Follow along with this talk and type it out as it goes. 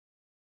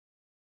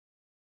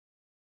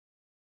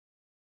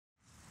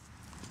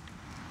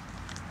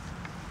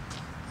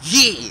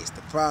Yeah, it's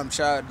the problem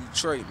child of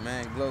Detroit,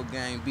 man. Glow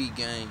gang, beat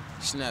gang,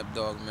 snap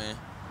dog, man.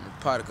 I'm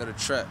a product of the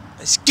trap.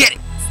 Let's get it.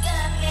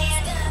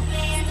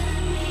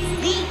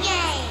 Beat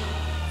gang.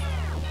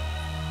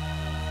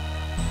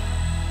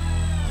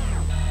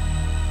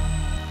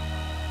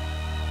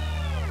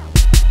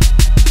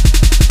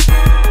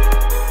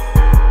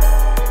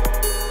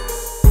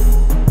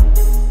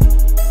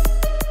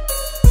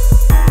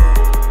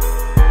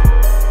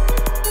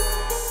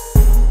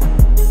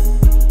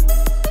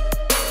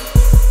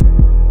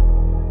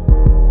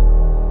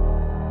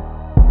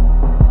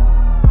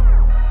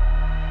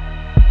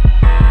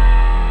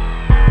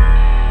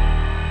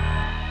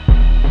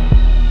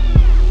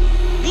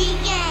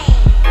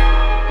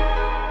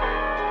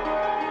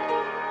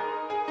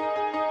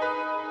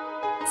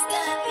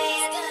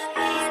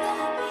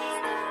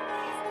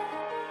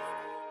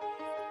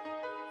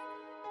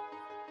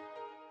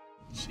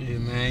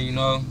 Shit, man, you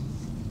know,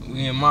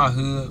 we in my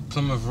hood,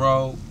 Plymouth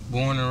Road,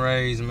 born and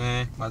raised,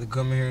 man. About to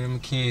come in here to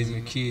McKenzie, and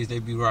the kids, they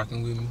be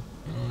rocking with me.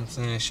 You know what I'm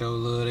saying? Show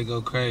love, they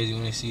go crazy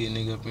when they see a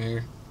nigga up in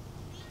here.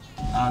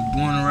 I was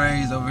born and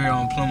raised over here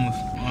on Plymouth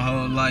my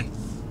whole life.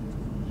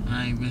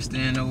 I ain't been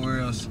staying nowhere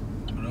else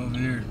but over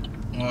here,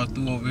 all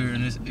through over here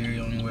in this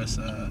area on the west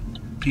side.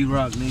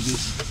 P-Rock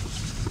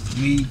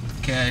niggas, me,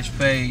 Cash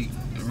Paid,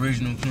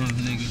 original Plymouth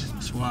niggas.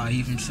 That's why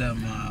he from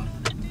 7 Mile.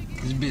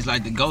 This bitch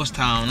like the ghost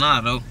town now,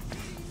 though.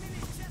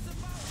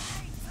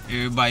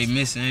 Everybody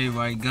missing,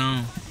 everybody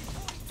gone.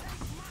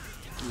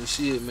 Good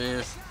shit,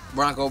 man.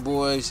 Bronco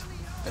boys,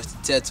 that's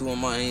the tattoo on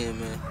my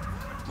hand, man.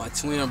 My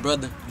twin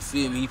brother, you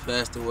feel me, he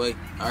passed away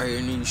out here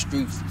in these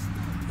streets.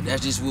 And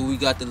that's just what we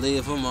got to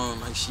live him on,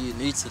 like shit.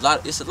 It's a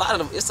lot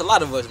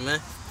of us, man.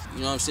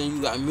 You know what I'm saying?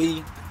 You got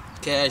me,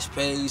 Cash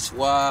Pay,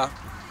 Swab,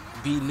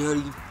 B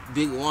Nutty,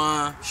 Big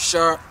Wine,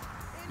 Sharp,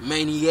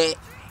 Maniac.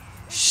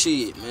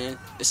 Shit, man.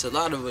 It's a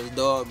lot of us,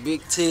 dog.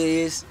 Big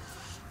Tez.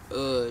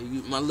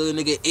 My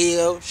little nigga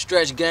L,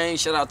 Stretch Gang,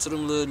 shout out to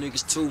them little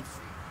niggas too.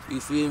 You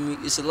feel me?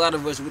 It's a lot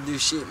of us with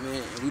this shit,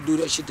 man. And we do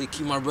that shit to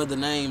keep my brother's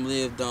name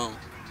lived on.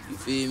 You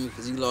feel me?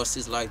 Cause he lost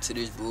his life to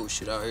this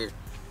bullshit out here.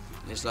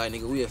 And it's like,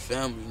 nigga, we a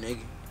family,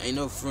 nigga. Ain't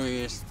no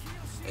friends.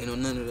 Ain't no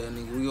none of that,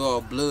 nigga. We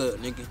all blood,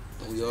 nigga.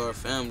 And we all a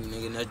family,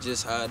 nigga. And that's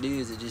just how it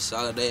is. It's just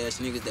solid ass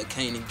niggas that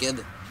came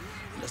together.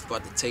 And that's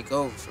about to take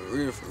over, for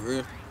real, for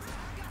real.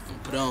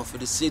 And put on for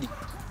the city.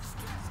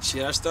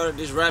 Shit, I started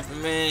this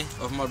rapping, man,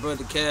 off my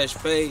brother Cash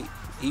Paid.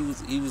 He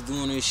was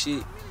doing this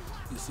shit.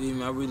 You feel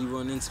me? I really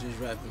wasn't into this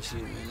rapping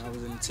shit, man. I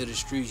was into the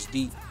streets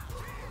deep,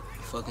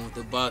 fucking with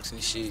the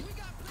boxing shit.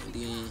 And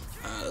then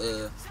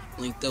I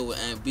linked up with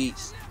Ant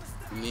Beats.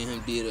 Me and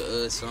him did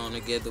a song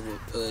together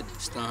with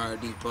Stunhard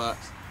D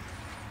Pops.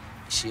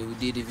 Shit, we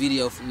did the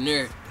video from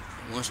there.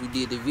 And once we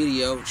did the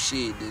video,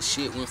 shit, the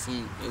shit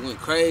it went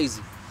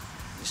crazy.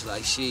 It's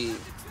like shit.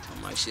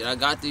 I'm like, shit, I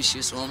got this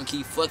shit, so I'm gonna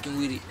keep fucking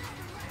with it.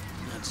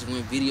 I just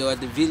went video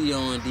after video,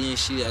 and then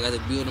shit, I got to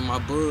build on my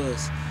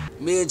buzz.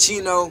 Me and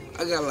Chino,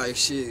 I got like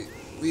shit.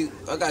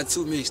 I got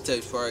 2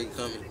 mixtapes probably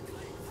coming,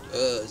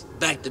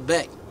 back to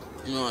back.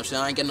 You know what I'm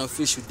saying? I ain't got no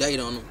official date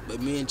on them,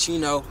 but me and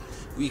Chino,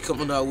 we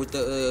coming out with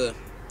the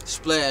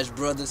Splash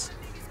Brothers,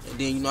 and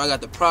then you know I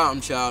got the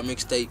Problem Child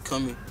mixtape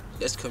coming.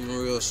 That's coming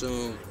real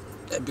soon.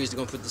 That bitch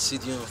gonna put the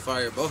city on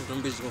fire. Both of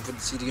them bitches gonna put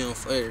the city on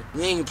fire.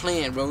 We ain't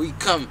playing, bro. We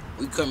coming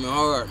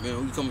hard,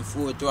 man. We coming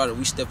full throttle.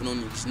 We stepping on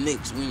these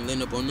nicks. We ain't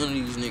letting up on none of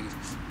these niggas.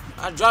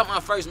 I dropped my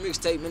first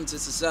mixtape, Into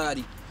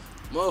Society.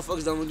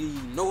 Motherfuckers don't really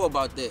know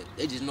about that.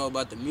 They just know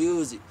about the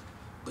music.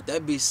 But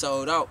that bitch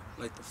sold out.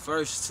 Like the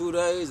first 2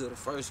 days or the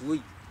first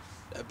week,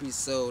 that bitch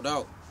sold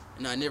out.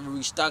 And I never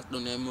restocked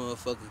on that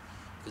motherfucker.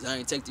 Cause I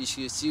ain't take this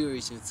shit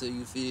serious until,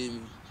 you feel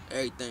me,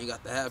 everything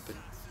got to happen.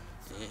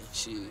 And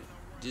shit.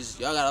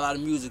 Y'all got a lot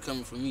of music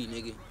coming from me,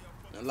 nigga.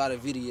 And a lot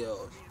of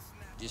videos.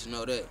 Just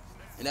know that.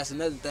 And that's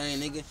another thing,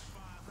 nigga.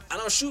 I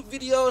don't shoot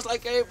videos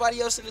like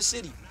everybody else in the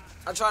city.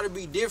 I try to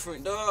be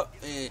different, dog.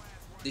 And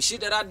the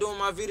shit that I do in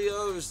my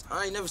videos,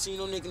 I ain't never seen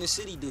no nigga in the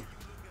city do.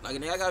 Like,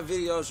 nigga, I got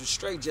videos with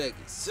straight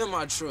jackets,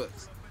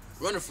 semi-trucks,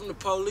 running from the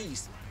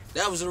police.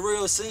 That was a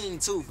real scene,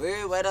 too. For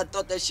everybody that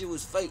thought that shit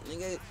was fake,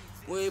 nigga.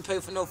 We ain't pay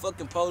for no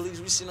fucking police.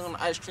 We sitting on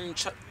the ice cream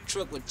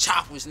truck with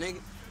choppers, nigga.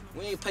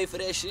 We ain't pay for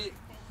that shit.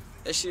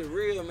 That shit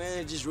real, man.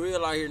 It's just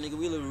real out here, nigga.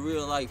 We live a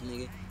real life,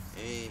 nigga.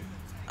 And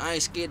I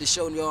ain't scared to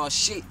show y'all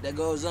shit that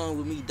goes on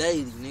with me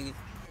daily, nigga.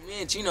 Me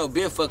and Chino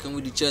been fucking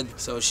with each other.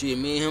 So shit,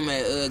 me and him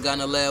had got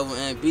in a lab with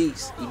Ant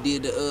Beats. We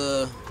did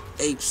the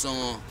Ape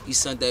song. He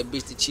sent that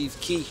bitch to Chief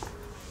Key.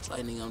 It's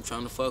like, nigga, I'm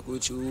trying to fuck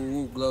with you,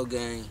 woo, Glow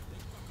Gang.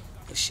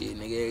 And shit,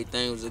 nigga,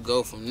 everything was a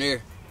go from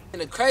there.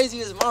 And the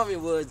craziest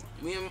moment was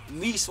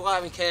me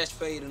Swab, Cash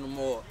Paid in the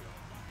mall.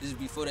 This is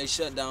before they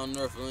shut down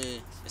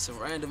Northland. And some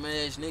random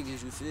ass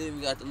niggas, you feel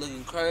me, got to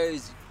looking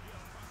crazy.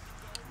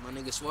 My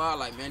nigga Swab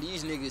like, man,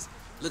 these niggas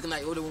looking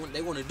like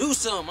they want to do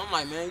something. I'm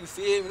like, man, you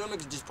feel me? Them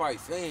niggas just probably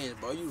fans,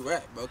 bro. You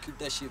rap, bro. Keep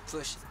that shit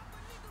pushing.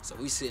 So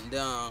we sitting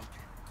down.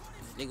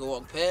 Nigga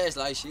walk past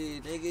like,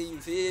 shit, nigga, you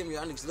feel me?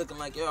 Y'all niggas looking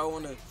like y'all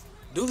want to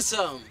do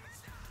something.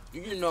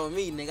 You know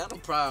me, nigga. I'm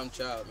a problem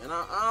child, man.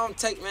 I don't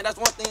take, man. That's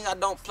one thing I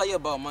don't play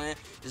about, man.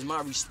 Is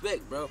my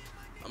respect, bro.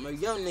 I'm a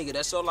young nigga.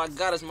 That's all I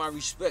got is my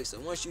respect. So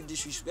once you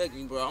disrespect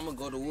me, bro, I'm gonna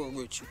go to war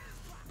with you.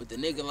 But the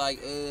nigga like,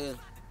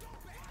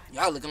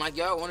 y'all looking like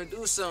y'all want to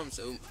do something.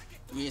 So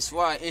me and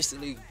Swag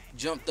instantly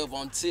jumped up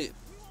on tip.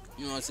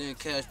 You know what I'm saying?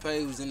 Cash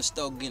Pay was in the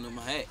store getting him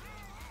a hat.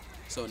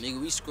 So nigga,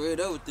 we squared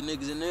up with the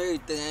niggas and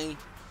everything.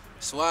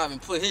 Swag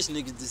and put his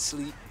niggas to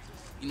sleep.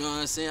 You know what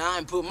I'm saying? I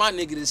ain't put my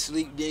nigga to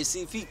sleep. Then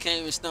see if he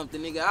came and stumped the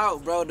nigga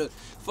out, bro. The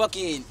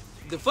fucking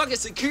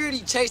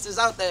security chased us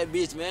out that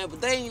bitch, man.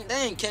 But they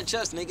ain't catch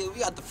us, nigga. We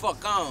got the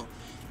fuck on.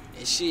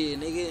 And shit,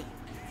 nigga.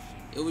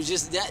 It was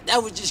just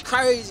that was just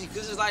crazy.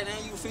 Cause it's like,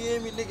 man, you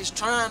feel me? Niggas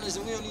trying us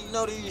and we don't even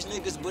know these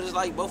niggas. But it's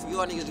like both of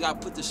y'all niggas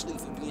got put to sleep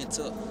for being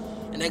tough.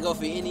 And that go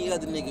for any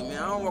other nigga,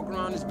 man. I don't walk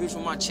around this bitch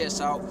with my chest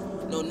out.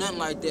 No, nothing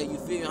like that, you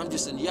feel me? I'm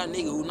just a young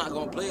nigga who not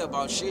gonna play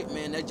about shit,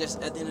 man. That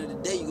just, at the end of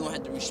the day, you gonna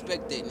have to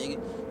respect that, nigga.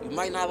 You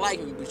might not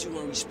like me, but you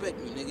gonna respect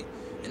me, nigga.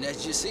 And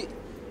that's just it.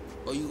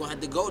 Or you gonna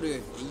have to go there,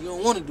 and you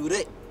don't wanna do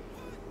that.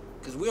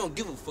 Cause we don't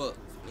give a fuck.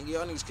 Nigga,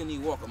 y'all niggas couldn't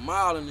even walk a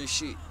mile in this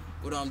shit,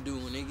 what I'm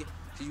doing, nigga.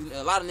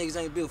 A lot of niggas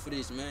ain't built for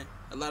this, man.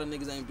 A lot of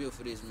niggas ain't built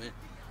for this, man.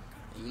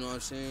 And you know what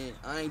I'm saying?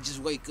 I ain't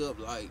just wake up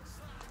like,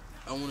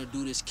 I wanna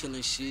do this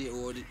killing shit,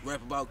 or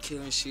rap about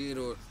killing shit,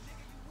 or,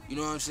 you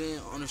know what I'm saying,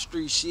 on the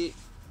street shit.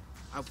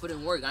 I put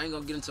in work. I ain't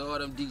gonna get into all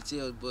them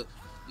details, but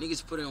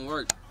niggas put in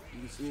work.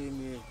 You feel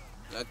me?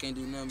 I can't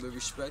do nothing but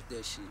respect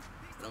that shit.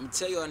 But I'm gonna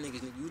tell y'all niggas,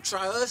 nigga, you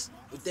try us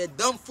with that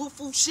dumb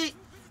foo-foo shit,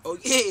 oh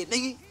yeah,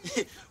 nigga,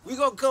 we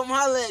gonna come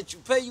holler at you,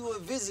 pay you a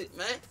visit,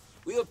 man.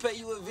 We'll pay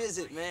you a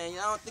visit, man.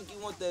 I don't think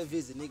you want that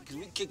visit, nigga, cause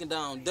we kicking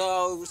down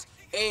dogs,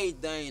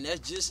 everything. That's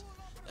just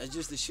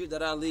the shit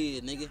that I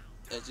live, nigga.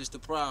 That's just the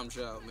problem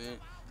child, man.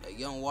 That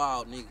young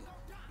wild nigga,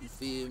 you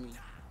feel me?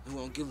 Who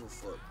don't give a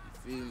fuck,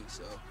 you feel me?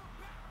 So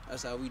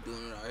that's how we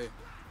doing it out here.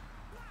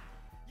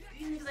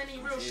 These niggas ain't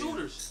even real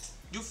shooters.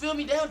 You feel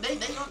me? They don't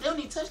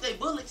even touch their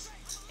bullets.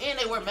 And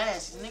they wear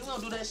masks. Nigga, we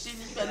don't do that shit.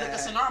 You better look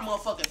us in our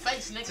motherfucking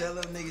face, nigga. Tell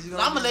them niggas you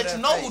I'm gonna let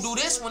you know who do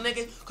this one,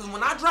 nigga. Cause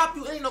when I drop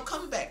you, it ain't no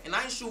coming back. And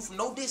I ain't shooting from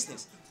no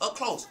distance. Up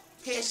close.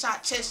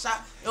 Headshot, chest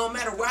shot. It don't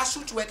matter where I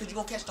shoot you at, cause you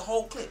gonna catch the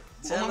whole clip.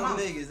 Tell them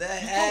niggas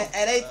that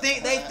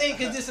they think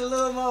cause this a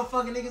little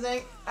motherfucking niggas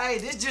ain't. Hey,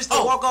 this just to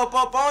walk up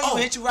on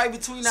you, hit you right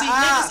between the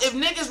eyes. Niggas, if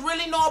niggas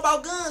really know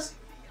about guns,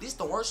 this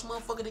the worst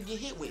motherfucker to get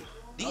hit with.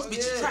 These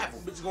bitches travel.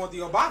 Bitches going through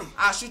your body.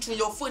 I'll shoot you in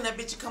your foot and that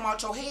bitch will come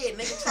out your head,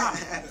 nigga. Try me.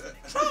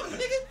 Try me,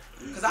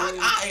 nigga. Cause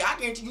I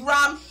guarantee you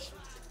rob me,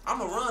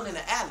 I'ma run in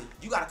the alley.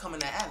 You gotta come in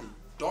the alley.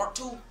 Dark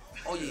too?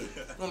 Oh yeah.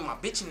 When my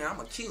bitch in there,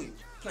 I'ma kill you.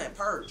 Playing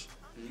Purge.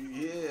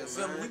 Yeah,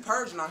 Feel me? man. We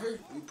purging out here.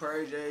 We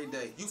purge every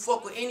day. You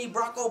fuck with any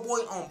Bronco boy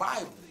on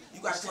Bible,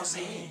 you gotta come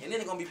see me. And then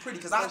it's gonna be pretty,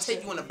 cause I'll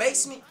take you in the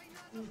basement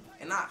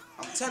and I'm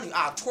telling you,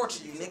 I'll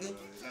torture you, nigga.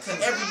 Cut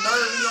every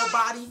nerve in your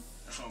body.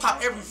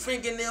 Pop every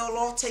fingernail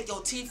off, take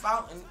your teeth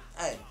out, and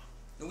hey,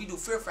 then we do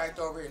Fear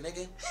Factor over here,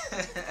 nigga.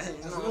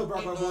 That's a little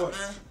Bronco boy.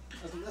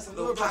 That's a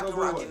little pocket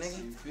rocket, boy.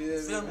 nigga. You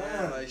feel me,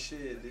 man? Yeah. Like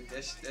shit,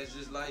 that's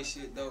just like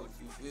shit though.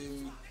 You feel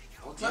me?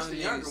 Don't touch the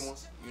younger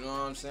ones. You know what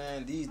I'm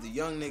saying? These the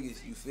young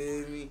niggas. You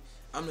feel me?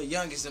 I'm the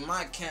youngest in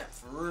my camp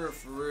for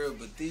real.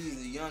 But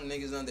these the young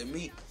niggas under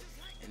me,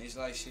 and it's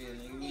like shit,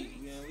 nigga.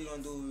 We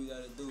gonna do what we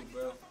gotta do,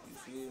 bro. You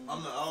feel me?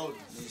 I'm the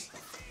oldest.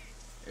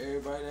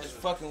 Everybody that's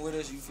fucking with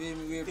us, you feel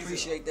me? We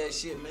appreciate that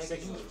shit, man.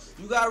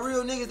 You got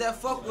real niggas that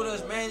fuck with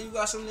us, man. You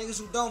got some niggas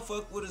who don't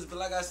fuck with us, but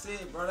like I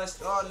said, bro,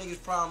 that's all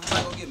niggas' problem. I'm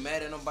not gonna get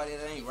mad at nobody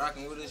that ain't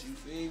rocking with us, you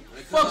feel me?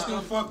 Fuck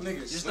them fuck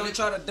niggas. Just don't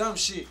try to dumb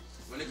shit.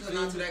 When it comes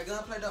down to that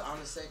gunplay though, I'm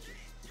the second.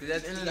 Cause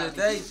at the end of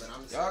the day,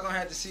 y'all gonna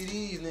have to see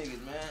these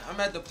niggas, man. I'm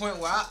at the point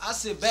where I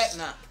sit back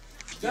now.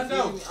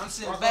 Dundo. I'm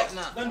sitting back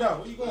now. Dundo,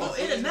 where you going? Oh,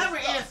 it'll never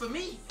end for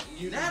me.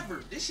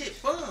 Never. This shit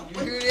fun,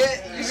 boy. You hear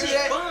that? This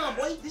shit fun,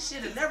 boy. This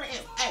shit'll never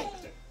end. Hey,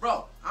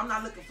 bro, I'm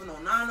not looking for no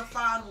 9 to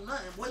 5 or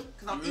nothing, boy.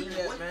 Cause I'm eating,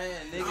 boy.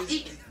 Man, niggas, I'm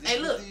eating. This Hey,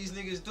 look. What these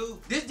niggas do.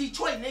 This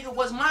Detroit nigga,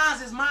 what's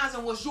mine is mine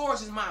and what's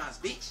yours is mine,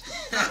 bitch.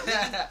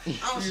 I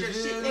don't share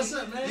shit, What's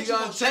nigga. up, man? You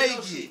gonna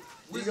take it.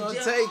 You gonna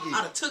take it.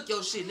 I'd have took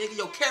your shit, nigga.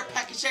 Your care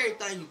package,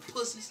 everything, you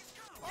pussies.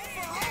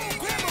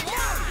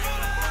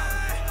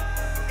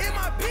 And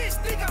my bitch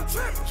think I'm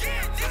tripping.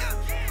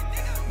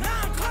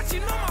 Now I'm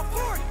clutching on my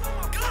 40.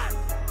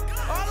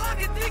 All I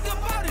can think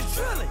about is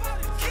drilling.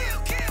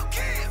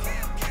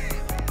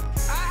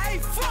 I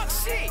hate fuck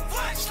shit.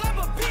 Slap a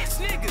bitch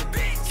nigga.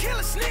 Kill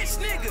a snitch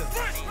nigga.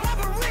 Rob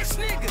a rich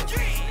nigga.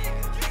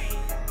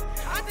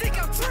 I think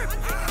I'm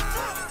tripping.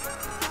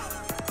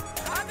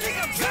 I think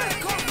I'm trying to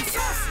call me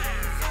saucy.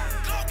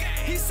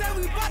 He said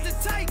we about to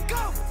take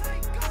over.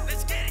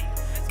 Let's get it.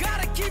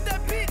 Gotta keep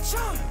that bitch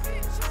on you.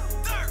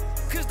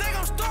 Cause they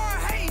gon' start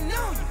hating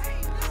on you.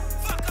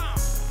 Fuck off.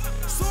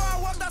 So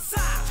I walked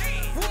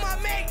outside with my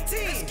Mac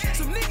 10.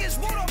 Some niggas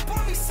rolled up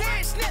on me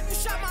saying, snap, you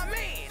shot my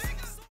man.